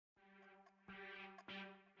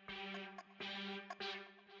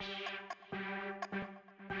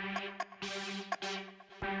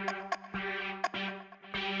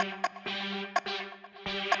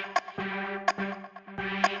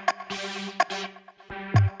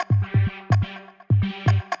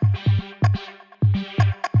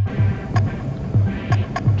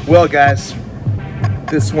Well, guys,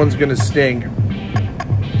 this one's gonna sting.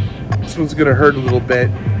 This one's gonna hurt a little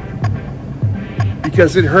bit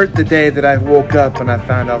because it hurt the day that I woke up and I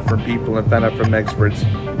found out from people and found out from experts.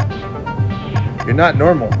 You're not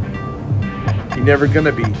normal. You're never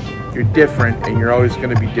gonna be. You're different and you're always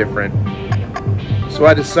gonna be different. So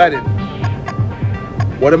I decided,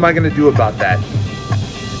 what am I gonna do about that?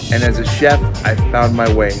 And as a chef, I found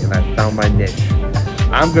my way and I found my niche.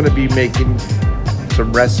 I'm gonna be making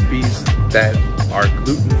some recipes that are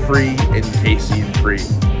gluten-free and casein-free.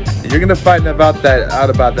 And you're gonna find out about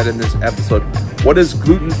that in this episode. What does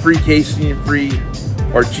gluten-free, casein-free,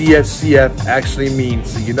 or GFCF actually mean?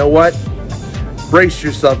 So you know what? Brace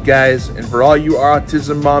yourself, guys. And for all you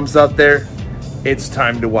autism moms out there, it's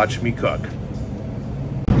time to watch me cook.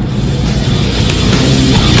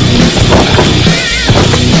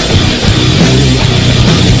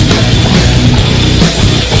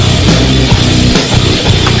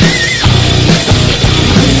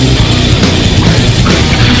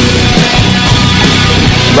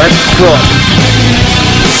 Let's cook.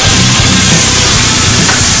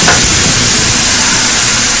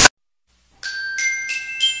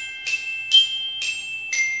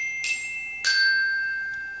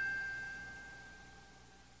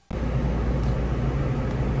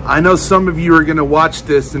 I know some of you are going to watch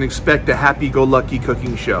this and expect a happy-go-lucky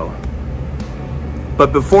cooking show.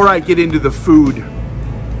 But before I get into the food,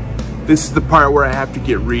 this is the part where I have to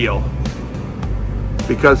get real.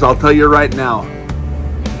 Because I'll tell you right now,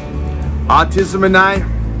 autism and I,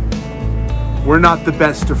 we're not the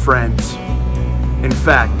best of friends. In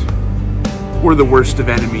fact, we're the worst of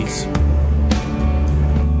enemies.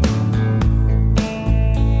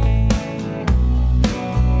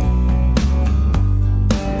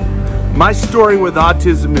 My story with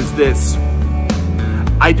autism is this.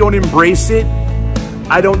 I don't embrace it.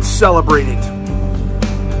 I don't celebrate it.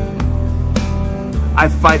 I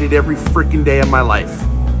fight it every freaking day of my life.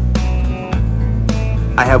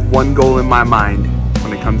 I have one goal in my mind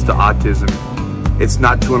when it comes to autism. It's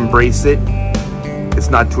not to embrace it.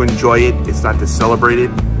 It's not to enjoy it. It's not to celebrate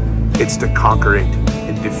it. It's to conquer it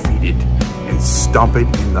and defeat it and stomp it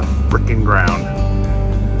in the freaking ground.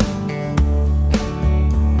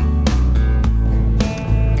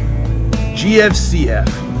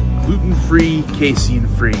 GFCF, gluten-free,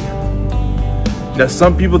 casein-free. Now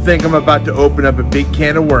some people think I'm about to open up a big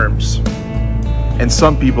can of worms. And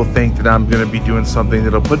some people think that I'm going to be doing something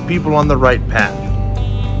that'll put people on the right path.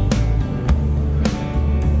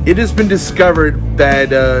 It has been discovered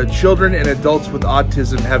that children and adults with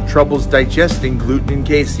autism have troubles digesting gluten and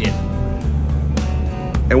casein.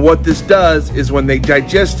 And what this does is when they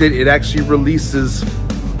digest it, it actually releases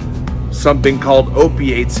something called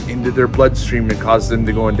opiates into their bloodstream and causes them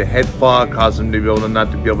to go into head fog, cause them to be able to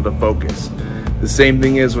not to be able to focus. The same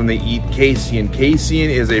thing is when they eat casein.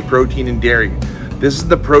 Casein is a protein in dairy. This is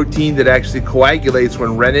the protein that actually coagulates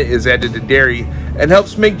when rennet is added to dairy and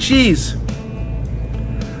helps make cheese.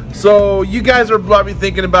 So you guys are probably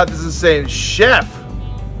thinking about this and saying, Chef,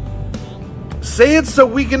 say it so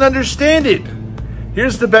we can understand it.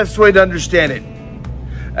 Here's the best way to understand it.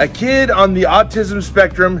 A kid on the autism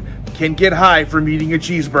spectrum can get high from eating a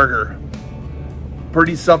cheeseburger.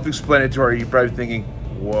 Pretty self-explanatory. You're probably thinking,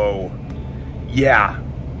 whoa, yeah.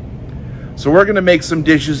 So we're gonna make some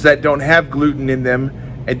dishes that don't have gluten in them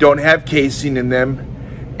and don't have casein in them,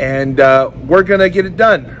 and we're gonna get it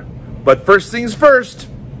done. But first things first.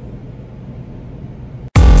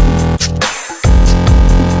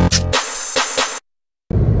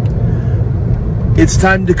 It's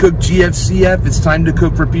time to cook GFCF. It's time to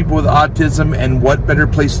cook for people with autism, and what better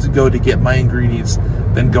place to go to get my ingredients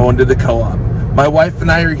than going to the co-op. My wife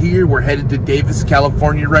and I are here. We're headed to Davis,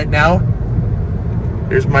 California right now.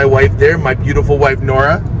 There's my wife there, my beautiful wife,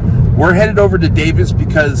 Nora. We're headed over to Davis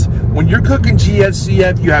because when you're cooking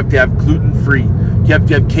GFCF, you have to have gluten-free. You have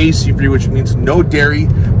to have casein-free, which means no dairy.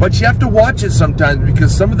 But you have to watch it sometimes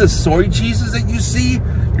because some of the soy cheeses that you see,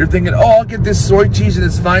 you're thinking, oh, I'll get this soy cheese and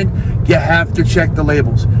it's fine. You have to check the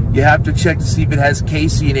labels. You have to check to see if it has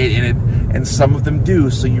casein in it, and some of them do,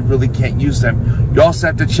 so you really can't use them. You also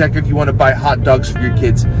have to check if you want to buy hot dogs for your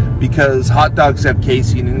kids because hot dogs have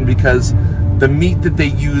casein in it, because the meat that they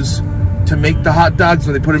use to make the hot dogs,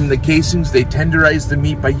 when they put them in the casings, they tenderize the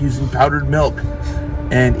meat by using powdered milk.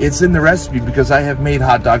 And it's in the recipe because I have made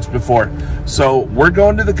hot dogs before. So we're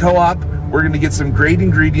going to the co-op. We're gonna get some great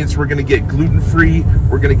ingredients. We're gonna get gluten-free.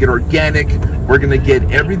 We're gonna get organic. We're gonna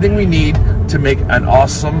get everything we need to make an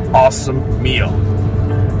awesome, awesome meal.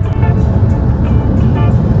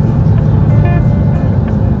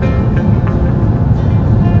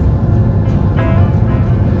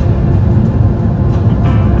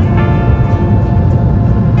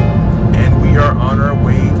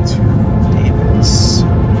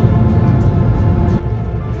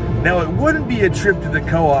 Now, it wouldn't be a trip to the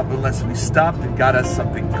co-op unless we stopped and got us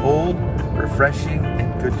something cold, refreshing,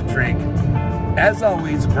 and good to drink. As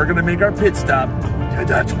always, we're gonna make our pit stop to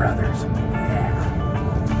Dutch Brothers.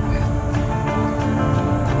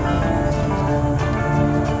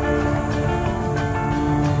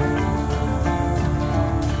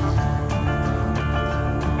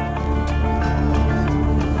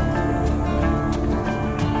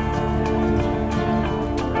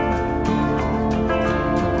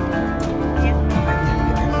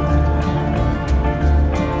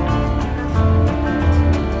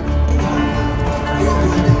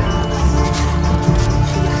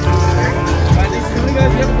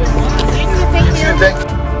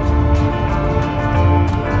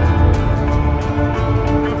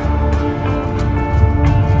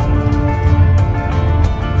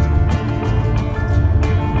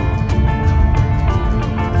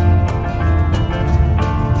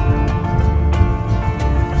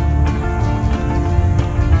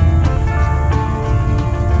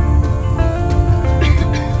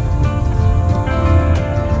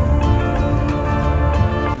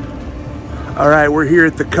 All right, we're here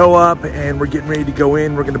at the co-op and we're getting ready to go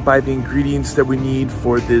in. We're gonna buy the ingredients that we need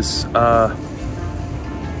for this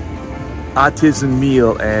autism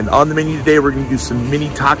meal. And on the menu today, we're gonna do some mini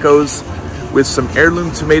tacos with some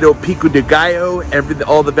heirloom tomato pico de gallo.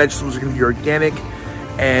 All the vegetables are gonna be organic.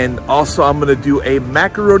 And also I'm gonna do a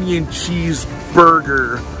macaroni and cheese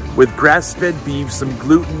burger with grass-fed beef, some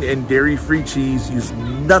gluten and dairy-free cheese. Use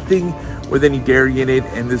nothing with any dairy in it.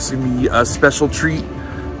 And this is gonna be a special treat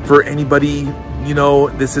for anybody. You know,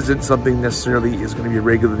 this isn't something necessarily is going to be a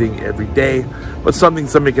regular thing every day, but something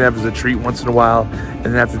somebody can have as a treat once in a while. And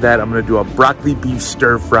then after that, I'm going to do a broccoli beef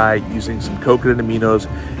stir fry using some coconut aminos.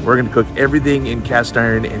 We're going to cook everything in cast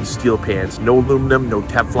iron and steel pans, no aluminum, no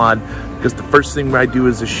Teflon, because the first thing I do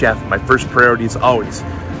as a chef, my first priority is always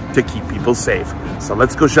to keep people safe. So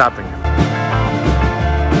let's go shopping.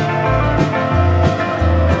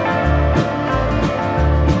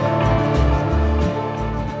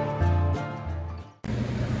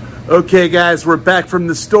 Okay guys, we're back from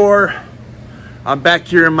the store. I'm back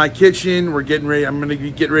here in my kitchen. We're getting ready. I'm gonna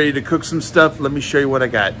get ready to cook some stuff. Let me show you what I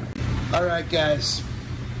got. All right guys,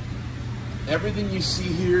 everything you see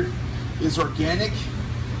here is organic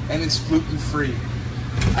and it's gluten-free.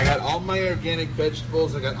 I got all my organic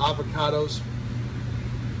vegetables. I got avocados.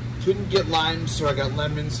 Couldn't get limes, so I got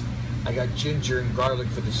lemons. I got ginger and garlic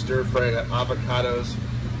for the stir fry. I got avocados.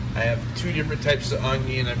 I have 2 different types of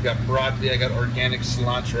onion. I've got broccoli. I got organic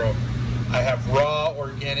cilantro. I have raw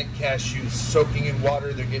organic cashews soaking in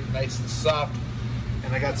water. They're getting nice and soft.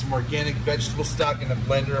 And I got some organic vegetable stock in a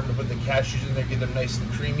blender. I'm gonna put the cashews in there, get them nice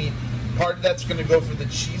and creamy. Part of that's gonna go for the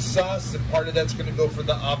cheese sauce, and part of that's gonna go for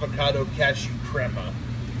the avocado cashew crema,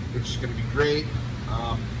 which is gonna be great.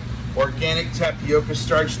 Organic tapioca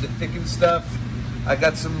starch to thicken stuff. I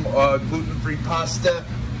got some gluten-free pasta.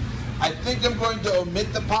 I think I'm going to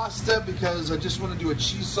omit the pasta because I just want to do a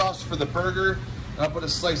cheese sauce for the burger. And I'll put a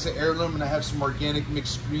slice of heirloom, and I have some organic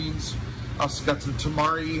mixed greens. Also got some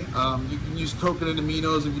tamari. You can use coconut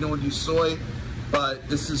aminos if you don't want to use soy, but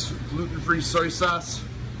this is gluten-free soy sauce.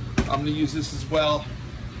 I'm going to use this as well.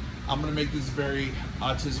 I'm going to make this very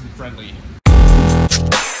autism friendly.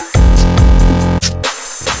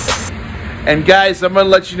 And guys, I'm going to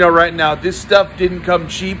let you know right now, this stuff didn't come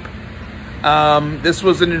cheap. This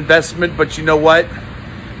was an investment, but you know what?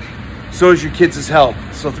 So is your kids' health.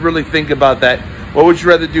 So really think about that. What would you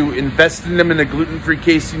rather do? Invest in them in a gluten-free,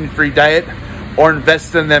 casein-free diet, or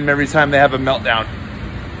invest in them every time they have a meltdown?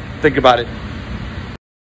 Think about it.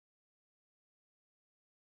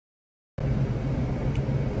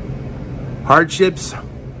 Hardships.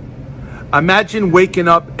 Imagine waking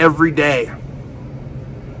up every day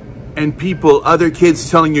and people, other kids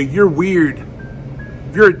telling you, you're weird,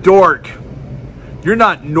 you're a dork, you're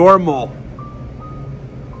not normal.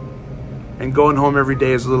 And going home every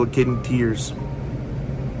day as a little kid in tears.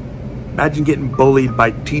 Imagine getting bullied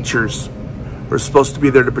by teachers who are supposed to be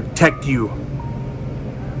there to protect you,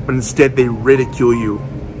 but instead they ridicule you.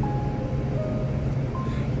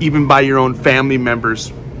 Even by your own family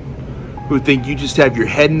members who think you just have your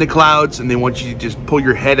head in the clouds and they want you to just pull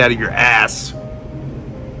your head out of your ass.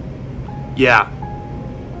 Yeah.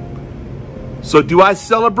 So do I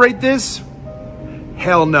celebrate this?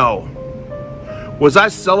 Hell no. Was I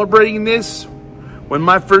celebrating this when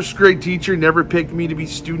my first grade teacher never picked me to be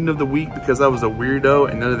student of the week because I was a weirdo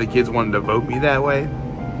and none of the kids wanted to vote me that way?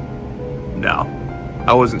 No,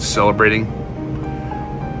 I wasn't celebrating.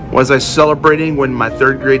 Was I celebrating when my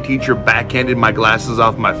third grade teacher backhanded my glasses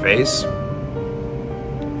off my face?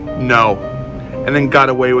 No, and then got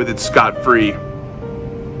away with it scot-free.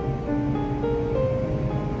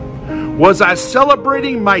 Was I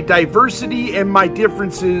celebrating my diversity and my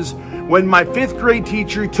differences when my 5th grade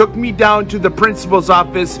teacher took me down to the principal's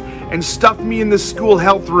office and stuffed me in the school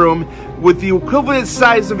health room with the equivalent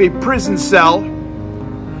size of a prison cell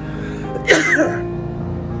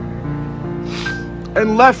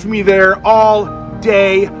and left me there all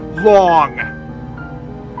day long?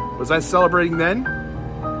 Was I celebrating then?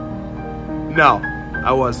 No,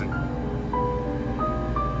 I wasn't.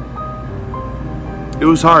 It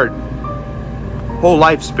was hard. Whole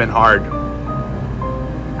life's been hard.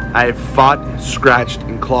 I have fought, scratched,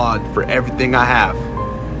 and clawed for everything I have.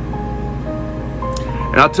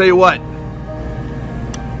 And I'll tell you what,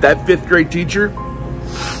 that 5th grade teacher,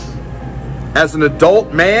 as an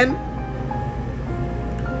adult man,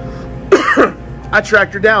 I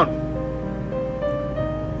tracked her down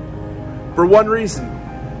for one reason,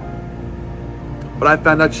 but I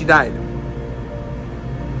found out she died.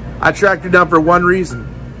 I tracked her down for one reason.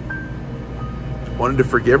 I wanted to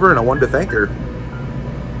forgive her and I wanted to thank her.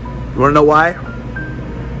 You want to know why?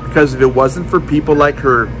 Because if it wasn't for people like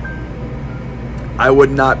her, I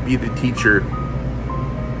would not be the teacher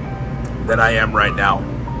that I am right now.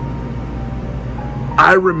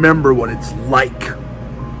 I remember what it's like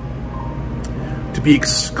to be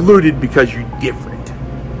excluded because you're different,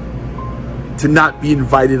 to not be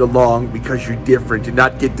invited along because you're different, to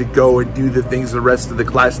not get to go and do the things the rest of the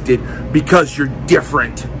class did because you're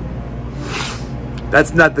different.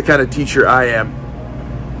 That's not the kind of teacher I am.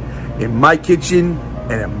 In my kitchen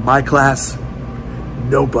and in my class,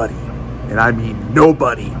 nobody, and I mean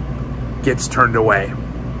nobody, gets turned away.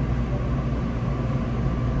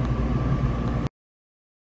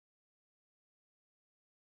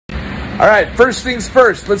 All right, first things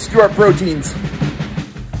first, let's do our proteins.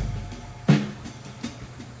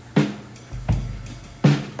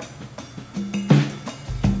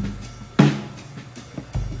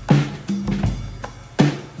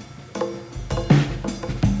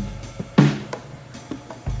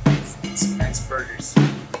 Some nice burgers.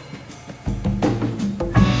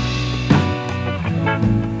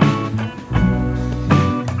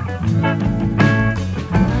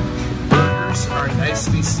 Burgers are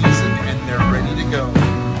nicely seasoned and they're ready to go.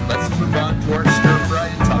 Let's move on to our stir fry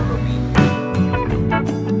and taco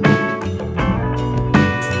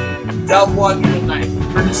meat. Double noodle knife,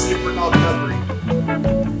 courtesy of Ronald Cutlery.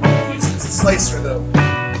 Use it as a slicer though.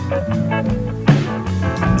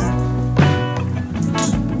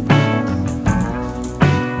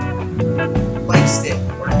 Stick,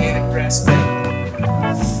 organic grass fed.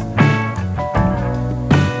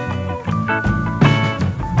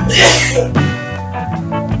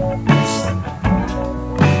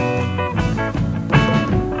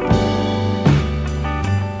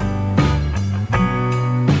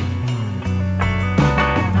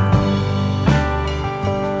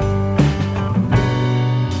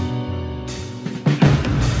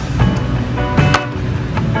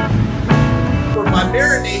 For my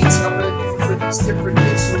marinades, I'm going to do for these different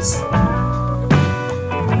dishes.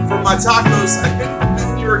 For my tacos, I picked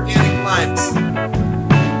the organic limes.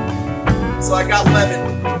 So I got lemon.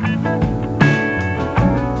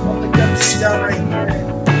 I'll put that just down right here.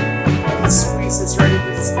 I'm going to squeeze this right into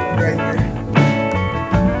this thing right here.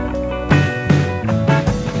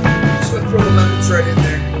 Just going to throw the lemons right in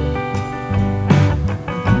there.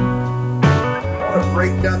 I'm going to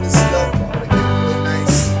break down this stuff. I'm going to get it really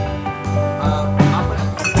nice. I'm going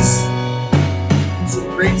to use some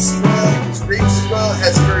grapeseed oil. This grapeseed oil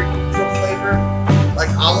has a very neutral flavor, like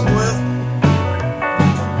olive oil.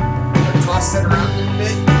 I'm going to toss that around a little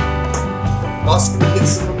bit. I'm also going to get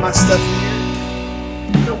some of my stuff in here.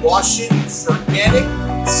 I'm going to wash it. This is organic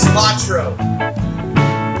cilantro.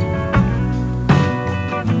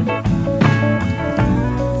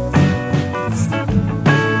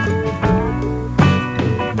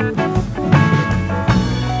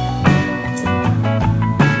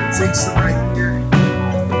 Take some right here,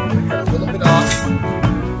 cut a little bit off.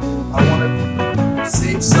 I want to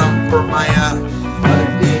save some for my other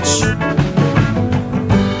dish.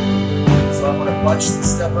 So I'm going to bunch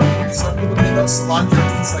this stuff up here. Some people do those cilantro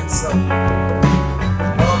just like so. Oh,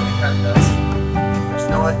 it kind of does. But you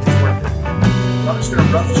know what? It's worth it. So I'm just going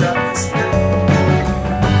to rough chop this here.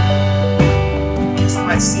 Use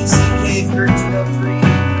my CCK 1303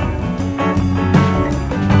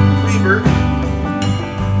 cleaver.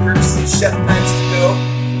 Courtesy Chef Nice to go.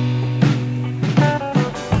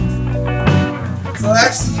 So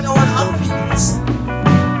actually, you know what? I'm going to use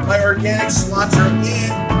my organic cilantro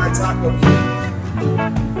and my taco meat.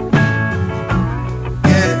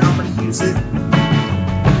 And I'm going to use it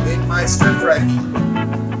in my stir fry meat.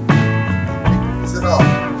 I can use it all.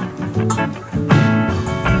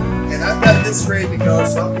 And I this ready to go,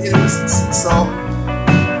 so I'm gonna hit it with some sea salt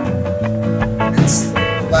and some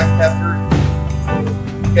black pepper.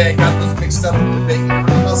 Okay, I got those mixed up a little bit.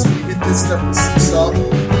 I'm also gonna hit this stuff with sea salt,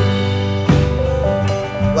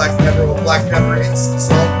 black pepper and sea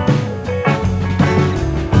salt.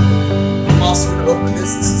 I'm also gonna open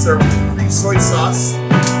this. This is our free soy sauce.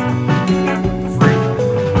 Free.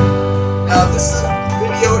 Now this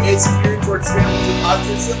video is geared towards families with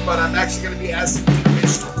autism, but I'm actually going to be asking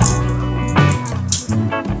permission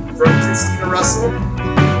from Christina Russell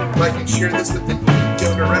if I can share this with the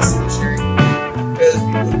yoga wrestling sharing, because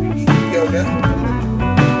people who eat yoga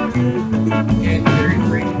and dairy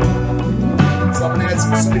free. So I'm going to add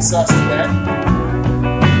some soy sauce to that.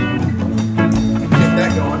 Get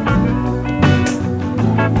that going.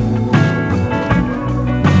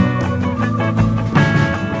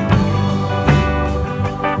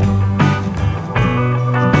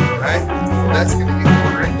 That's going to get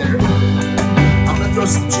going right there. I'm going to throw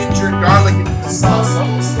some ginger and garlic into the sauce. I'm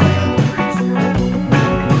going to slide that over here.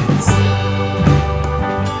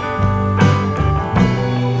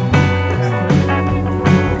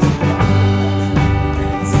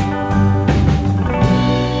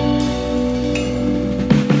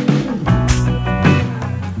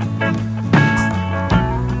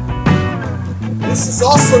 This is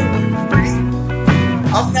also gluten-free.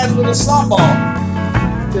 I'm going to add a little sambal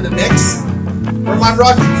to the mix for my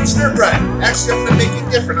broccoli bean stir fry. Actually, I'm going to make it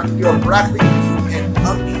different. I'm going to do a broccoli bean and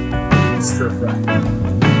onion stir fry.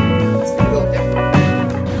 It's going to go different.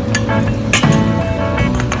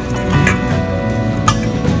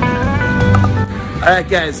 Alright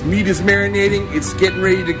guys, meat is marinating. It's getting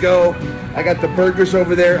ready to go. I got the burgers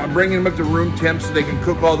over there. I'm bringing them up to room temp so they can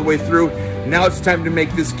cook all the way through. Now it's time to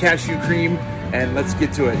make this cashew cream, and let's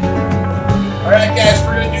get to it. Alright guys,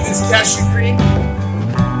 we're going to do this cashew cream.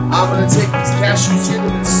 I'm going to take these cashews here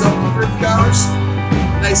that have been soaked for a few hours.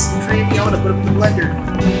 Nice and creamy. I'm going to put them in the blender.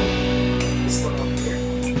 This one over here.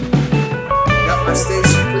 Got my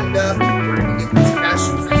station cleaned up. We're going to get this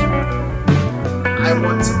cashew cream. I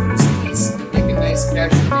want to use these to make a nice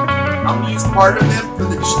cashew cream. I'm going to use part of them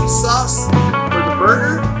for the cheese sauce for the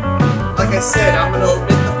burger. Like I said, I'm going to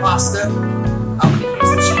omit the pasta. I'm going to use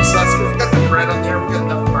the cheese sauce because we've got the bread on there. We've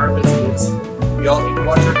got enough carbs as it is. We all need to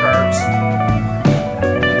watch our carbs.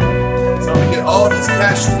 All these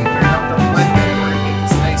cashews in here, I'm going to blend them. We're going to get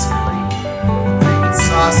this nice creamy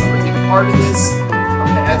sauce. I'm going to take part of this. I'm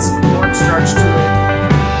going to add some cornstarch to it. I'm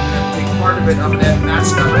going to take part of it. I'm going to add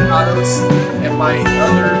mashed avocados and part of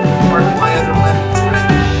my other lemon to it.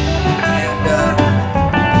 And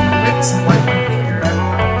maybe some white wine vinegar. I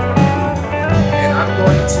don't know. And I'm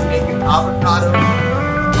going to make an avocado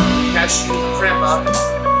cashew crema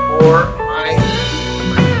for my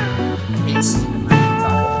pasty.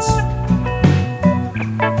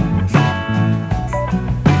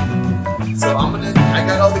 So I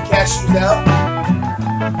got all the cashews out.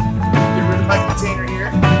 Get rid of my container here.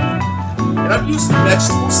 And I'm using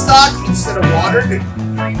vegetable stock instead of water to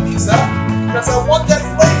cream these up. Because I want that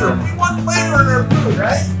flavor. We want flavor in our food,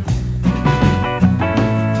 right?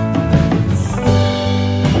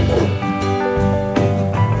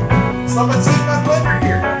 So I'm going to take my blender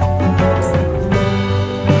here.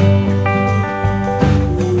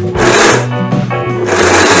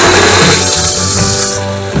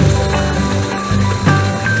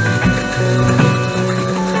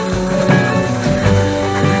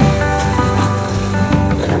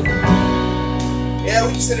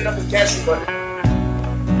 Set it up with cashew butter.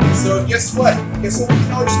 So guess what? Guess what we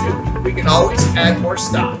can always do? We can always add more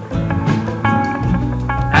stock.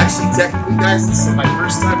 Actually, technically, guys, this is my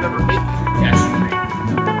first time ever making cashew cream.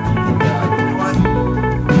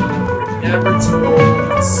 You know what? Never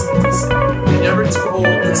too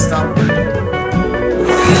old to stop learning.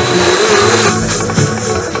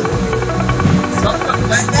 Something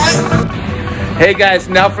like that. Hey guys,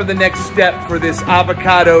 now for the next step for this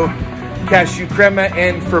avocado cashew crema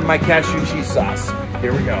and for my cashew cheese sauce.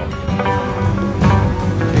 Here we go.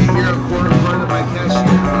 Okay, here I'm pouring part of my cashew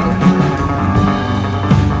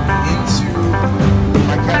into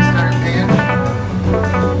my cast iron pan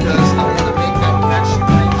because I'm going to make that cashew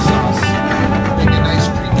cream sauce. Make a nice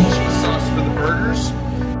creamy cheese sauce for the burgers.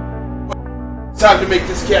 Time to make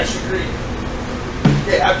this cashew cream.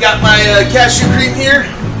 Okay, I've got my cashew cream here.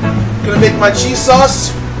 Gonna make my cheese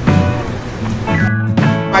sauce.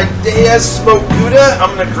 My Diaz smoked Gouda,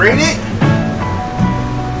 I'm going to grate it.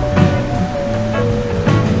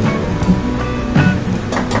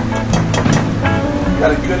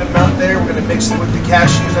 Got a good amount there. We're going to mix it with the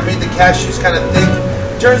cashews. I made the cashews kind of thick.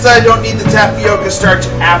 Turns out I don't need the tapioca starch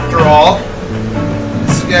after all.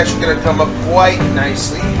 This is actually going to come up quite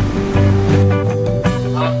nicely.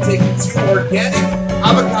 taking 2 organic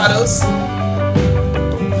avocados.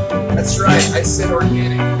 That's right, I said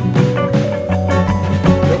organic. No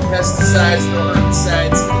pesticides, no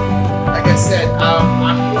herbicides. Like I said,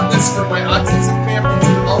 I'm doing this for my autism families,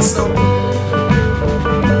 but also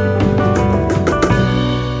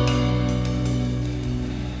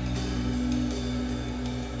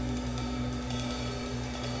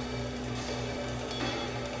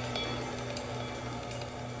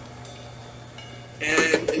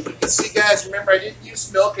and as you can see, guys, remember I didn't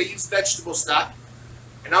use milk, I used vegetable stock.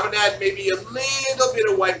 And I'm going to add maybe a little bit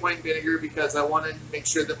of white wine vinegar because I want to make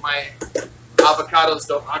sure that my avocados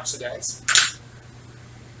don't oxidize.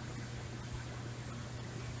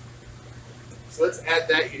 So let's add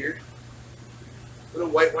that here. A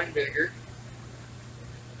little white wine vinegar.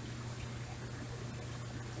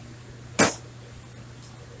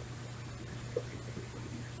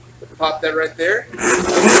 Pop that right there.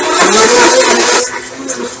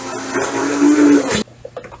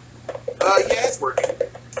 Yeah, it's working.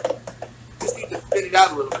 Just need to thin it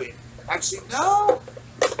out a little bit. Actually, no,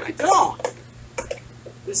 I don't.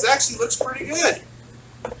 This actually looks pretty good.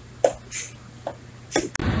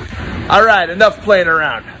 All right, enough playing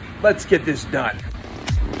around. Let's get this done.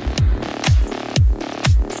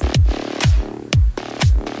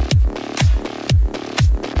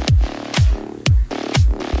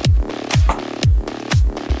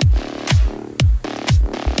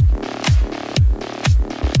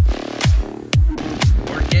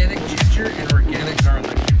 Organic ginger and organic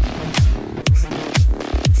garlic.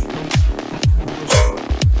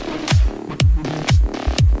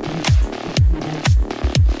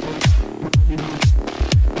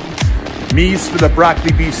 Me's for the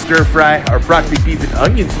broccoli beef stir fry, or broccoli beef and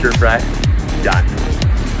onion stir fry. Done.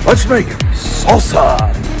 Let's make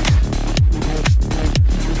salsa.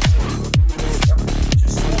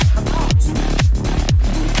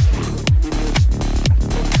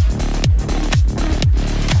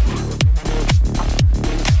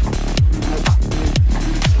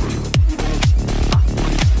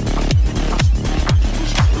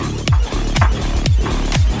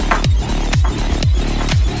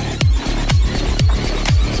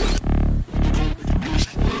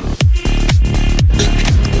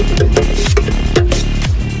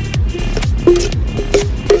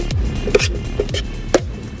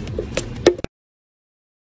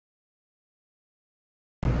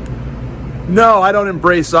 No, I don't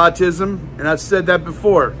embrace autism, and I've said that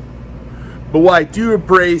before. But what I do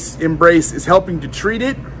embrace is helping to treat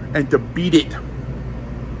it and to beat it.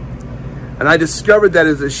 And I discovered that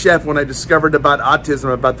as a chef when I discovered about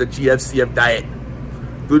autism, about the GFCF diet.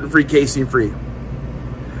 Gluten-free, casein-free.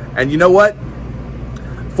 And you know what?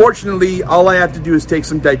 Fortunately, all I have to do is take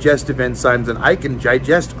some digestive enzymes and I can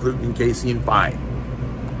digest gluten and casein fine.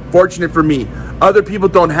 Fortunate for me. Other people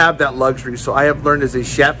don't have that luxury, so I have learned as a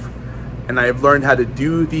chef and I have learned how to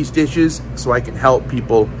do these dishes so I can help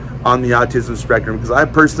people on the autism spectrum, because I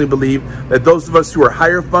personally believe that those of us who are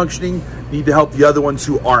higher functioning need to help the other ones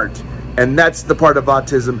who aren't. And that's the part of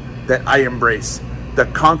autism that I embrace, the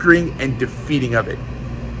conquering and defeating of it.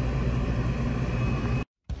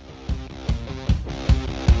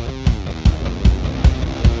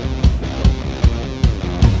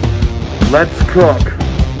 Let's cook.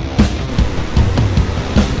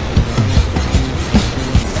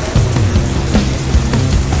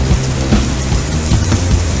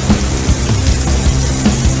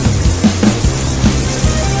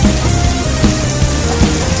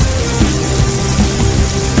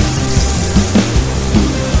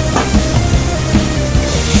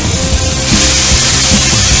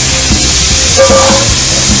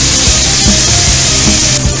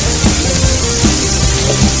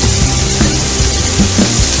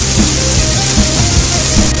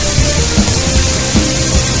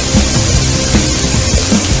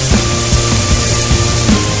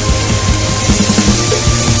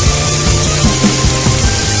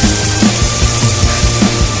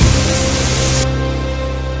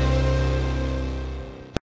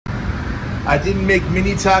 I didn't make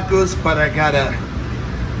mini tacos, but I got a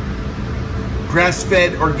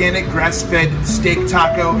grass-fed, organic grass-fed steak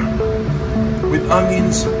taco with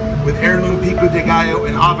onions, with heirloom pico de gallo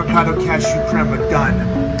and avocado cashew crema. Done.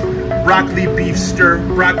 Broccoli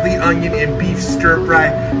onion and beef stir fry,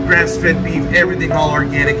 grass-fed beef, everything all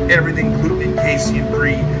organic, everything gluten and casein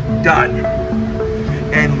free. Done.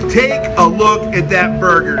 And take a look at that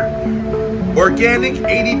burger. Organic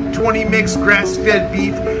 80-20 mix grass-fed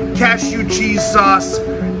beef, cashew cheese sauce,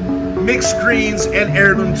 mixed greens, and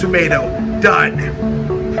heirloom tomato. Done.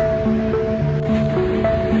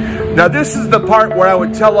 Now this is the part where I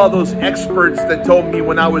would tell all those experts that told me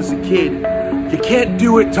when I was a kid, You can't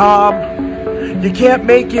do it, Tom. You can't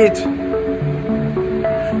make it.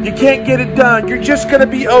 You can't get it done. You're just gonna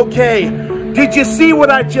be okay. Did you see what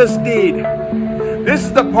I just did? This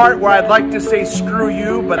is the part where I'd like to say screw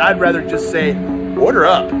you, but I'd rather just say order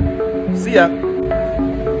up. See ya.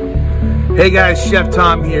 Hey guys, Chef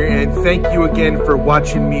Tom here, and thank you again for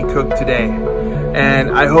watching me cook today.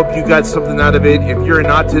 And I hope you got something out of it. If you're an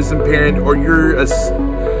autism parent or you're a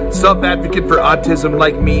self-advocate for autism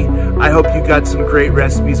like me, I hope you got some great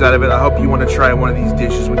recipes out of it. I hope you want to try one of these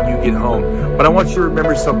dishes when you get home. But I want you to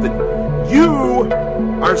remember something. You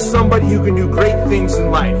are somebody who can do great things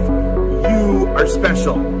in life. You are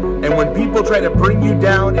special. And when people try to bring you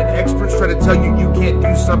down and experts try to tell you you can't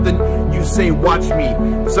do something, you say, watch me.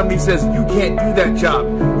 If somebody says you can't do that job,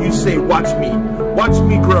 you say, watch me. Watch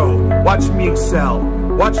me grow. Watch me excel.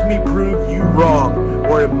 Watch me prove you wrong.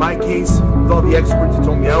 Or in my case, with all the experts that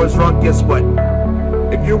told me I was wrong, guess what?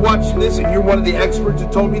 If you're watching this and you're one of the experts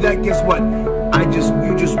that told me that, guess what?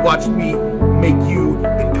 You just watched me make you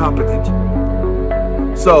incompetent.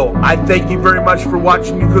 So I thank you very much for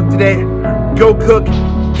watching me cook today. Go cook.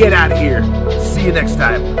 Get out of here. See you next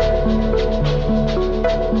time.